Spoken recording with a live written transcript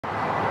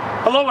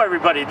Hello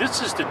everybody, this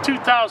is the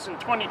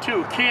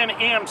 2022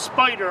 Can-Am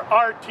Spyder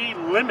RT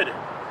Limited.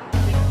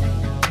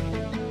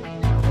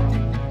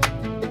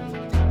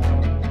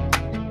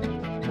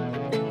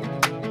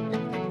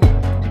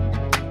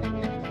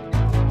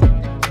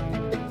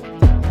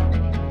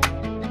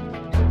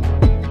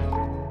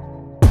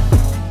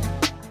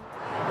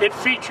 It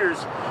features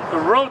the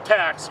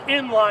Rotax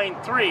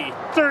Inline 3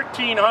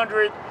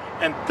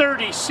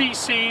 1330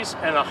 cc's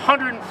and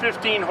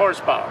 115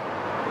 horsepower.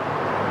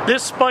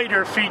 This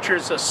Spyder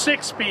features a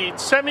 6-speed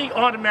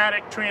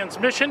semi-automatic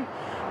transmission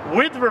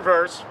with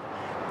reverse,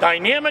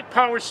 dynamic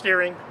power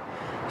steering,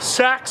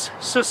 Sachs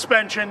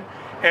suspension,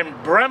 and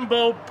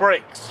Brembo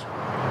brakes.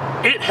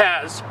 It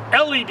has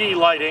LED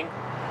lighting,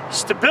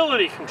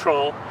 stability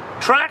control,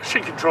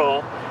 traction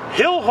control,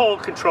 hill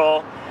hold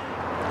control.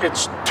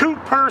 It's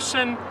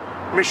two-person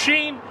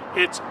machine.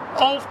 It's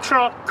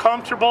ultra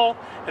comfortable.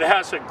 It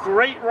has a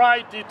great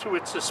ride due to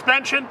its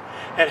suspension.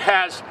 It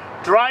has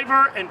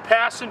driver and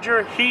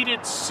passenger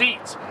heated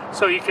seats,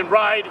 so you can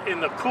ride in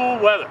the cool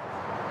weather.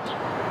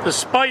 The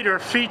Spyder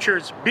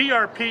features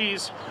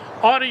BRP's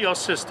audio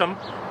system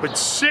with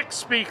 6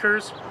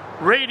 speakers,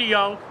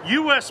 radio,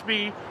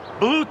 USB,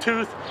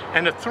 Bluetooth,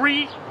 and a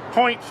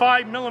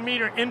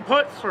 3.5mm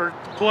input for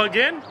plug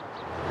in.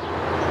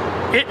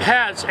 It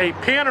has a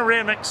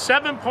panoramic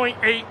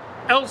 7.8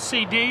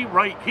 LCD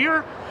right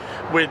here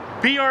with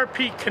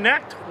BRP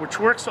Connect, which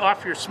works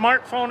off your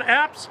smartphone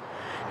apps,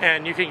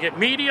 and you can get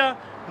media,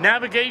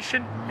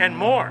 navigation, and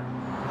more.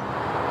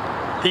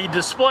 The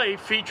display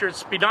features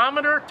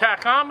speedometer,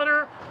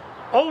 tachometer,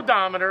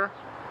 odometer,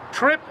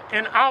 trip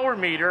and hour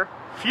meter,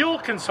 fuel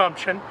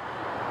consumption,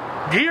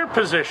 gear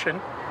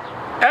position,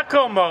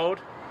 eco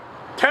mode,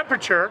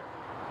 temperature,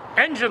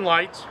 engine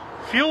lights,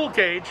 fuel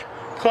gauge,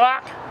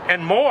 clock,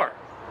 and more.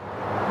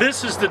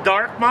 This is the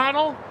dark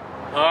model.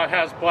 It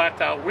has blacked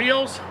out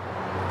wheels.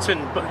 It's in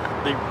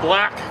the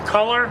black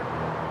color.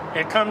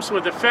 It comes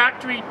with a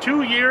factory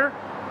 2-year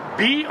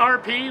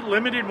BRP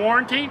limited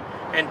warranty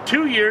and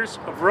 2 years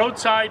of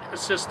roadside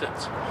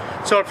assistance.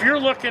 So if you're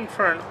looking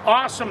for an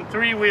awesome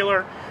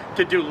 3-wheeler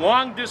to do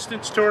long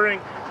distance touring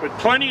with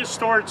plenty of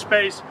storage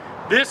space,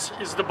 this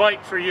is the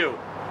bike for you.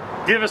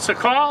 Give us a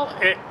call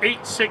at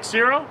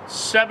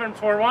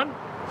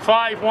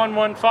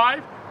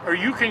 860-741-5115, or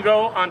you can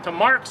go onto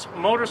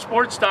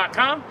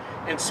marksmotorsports.com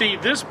and see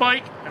this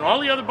bike and all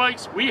the other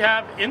bikes we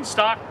have in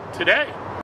stock today.